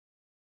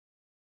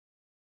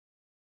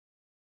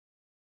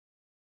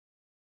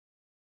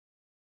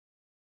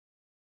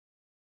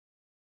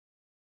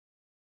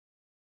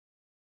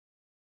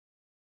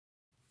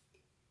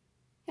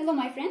Hello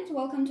my friends,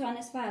 welcome to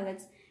Anna's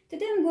Violets.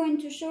 Today I'm going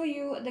to show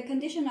you the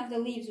condition of the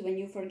leaves when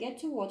you forget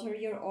to water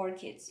your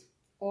orchids.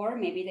 Or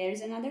maybe there is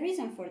another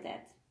reason for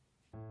that.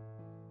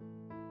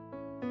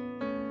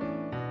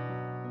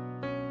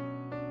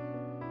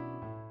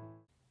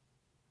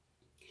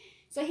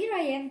 So here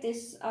I have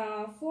this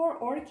 4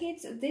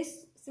 orchids.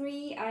 These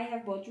 3 I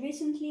have bought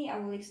recently. I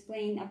will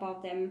explain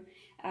about them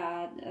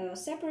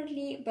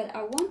separately, but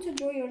I want to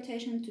draw your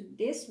attention to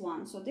this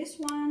one. So this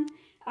one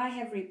I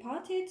have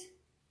repotted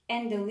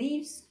and the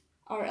leaves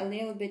are a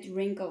little bit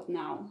wrinkled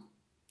now.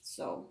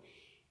 So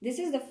this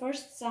is the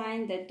first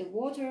sign that the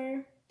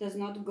water does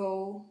not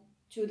go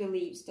to the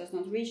leaves, does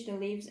not reach the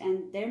leaves,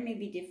 and there may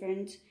be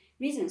different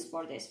reasons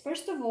for this.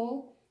 First of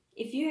all,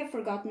 if you have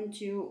forgotten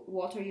to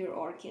water your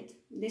orchid,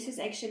 this is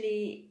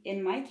actually,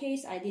 in my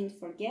case, I didn't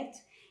forget,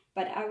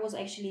 but I was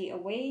actually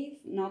away,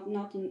 not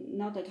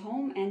at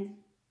home, and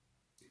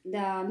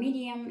the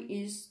medium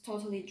is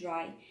totally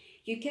dry.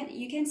 You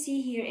can see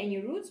here any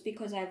roots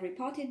because I've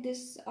repotted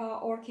this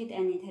orchid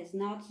and it has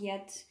not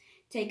yet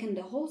taken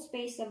the whole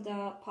space of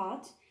the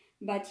pot.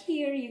 But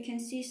here you can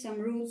see some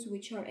roots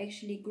which are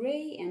actually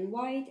gray and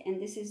white,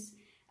 and this is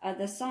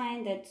the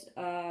sign that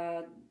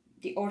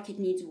the orchid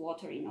needs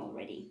watering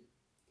already.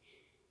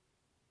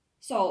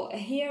 So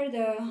here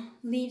the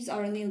leaves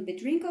are a little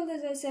bit wrinkled,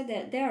 as I said,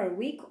 that they are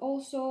weak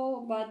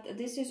also, but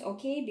this is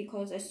okay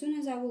because as soon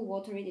as I will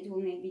water it, it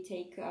will maybe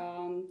take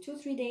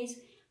 2-3 days,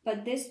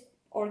 but this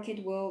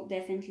orchid will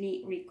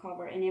definitely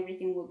recover and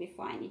everything will be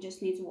fine. It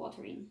just needs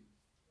watering.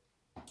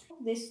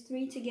 These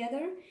 3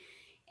 together,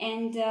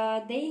 and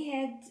they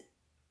had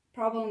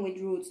problem with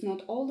roots.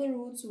 Not all the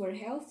roots were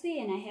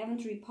healthy, and I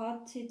haven't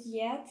repotted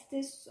yet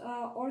this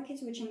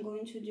orchids, which I'm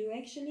going to do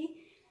actually.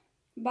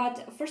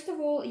 But first of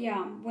all,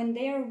 yeah, when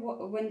they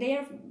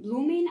are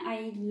blooming,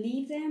 I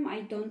leave them.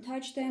 I don't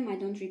touch them. I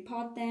don't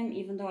repot them,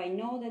 even though I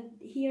know that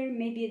here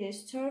maybe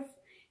this turf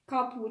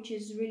cup, which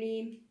is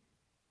really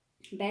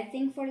bad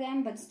thing for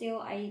them, but still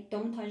I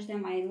don't touch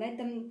them. I let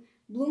them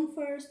bloom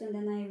first and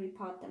then I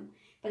repot them.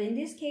 But in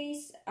this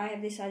case, I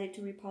have decided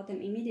to repot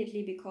them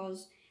immediately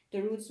because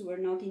the roots were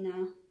not in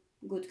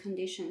a good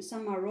condition.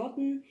 Some are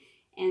rotten,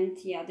 and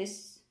yeah,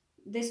 this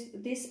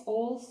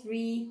all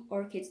 3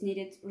 orchids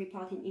needed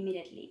repotting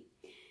immediately.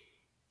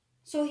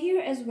 So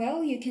here as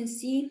well you can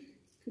see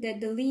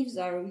that the leaves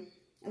are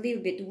a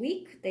little bit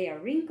weak. They are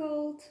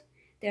wrinkled.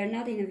 They are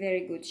not in a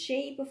very good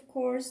shape, of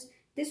course.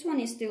 This one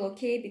is still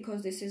okay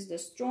because this is the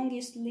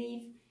strongest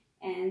leaf,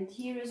 and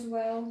here as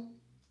well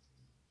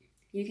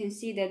you can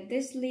see that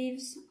these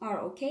leaves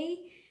are okay,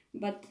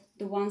 but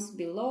the ones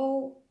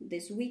below,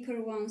 these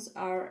weaker ones,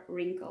 are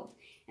wrinkled.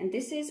 And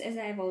this is, as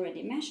I have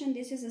already mentioned,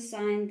 this is a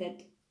sign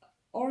that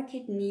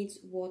orchid needs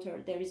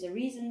water. There is a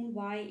reason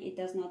why it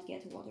does not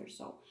get water.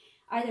 So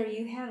either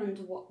you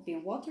haven't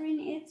been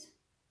watering it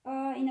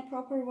in a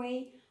proper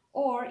way,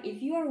 or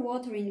if you are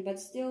watering but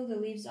still the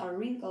leaves are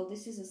wrinkled,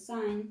 this is a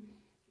sign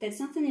that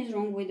something is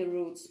wrong with the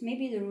roots.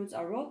 Maybe the roots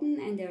are rotten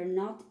and they are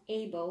not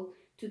able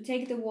to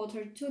take the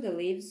water to the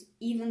leaves,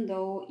 even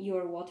though you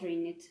are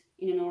watering it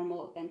in a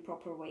normal and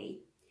proper way.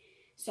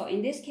 So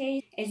in this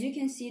case, as you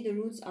can see, the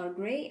roots are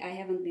gray. I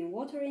haven't been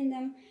watering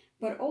them,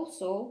 but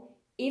also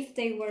if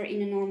they were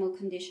in a normal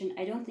condition,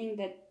 I don't think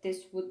that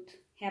this would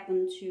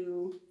happen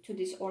to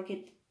this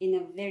orchid in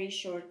a very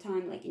short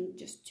time, like in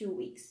just 2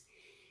 weeks.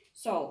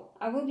 So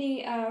I will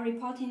be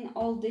repotting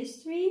all these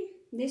 3.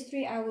 These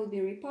 3 I will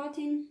be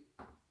repotting,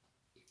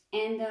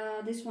 and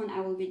this one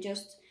I will be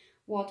just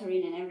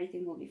watering and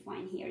everything will be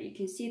fine. Here you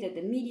can see that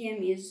the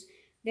medium is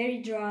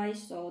very dry,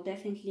 so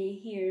definitely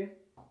here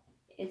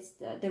it's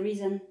the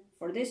reason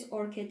for this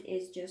orchid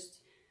is just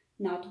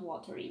not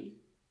watering.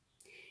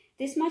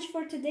 This much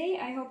for today.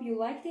 I hope you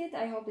liked it.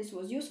 I hope this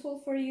was useful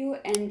for you,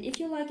 and if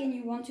you like and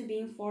you want to be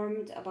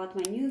informed about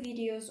my new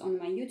videos on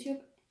my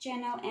YouTube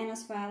channel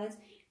Anna's Violets,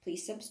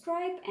 please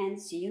subscribe and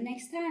see you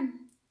next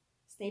time.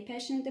 Stay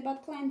passionate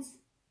about plants.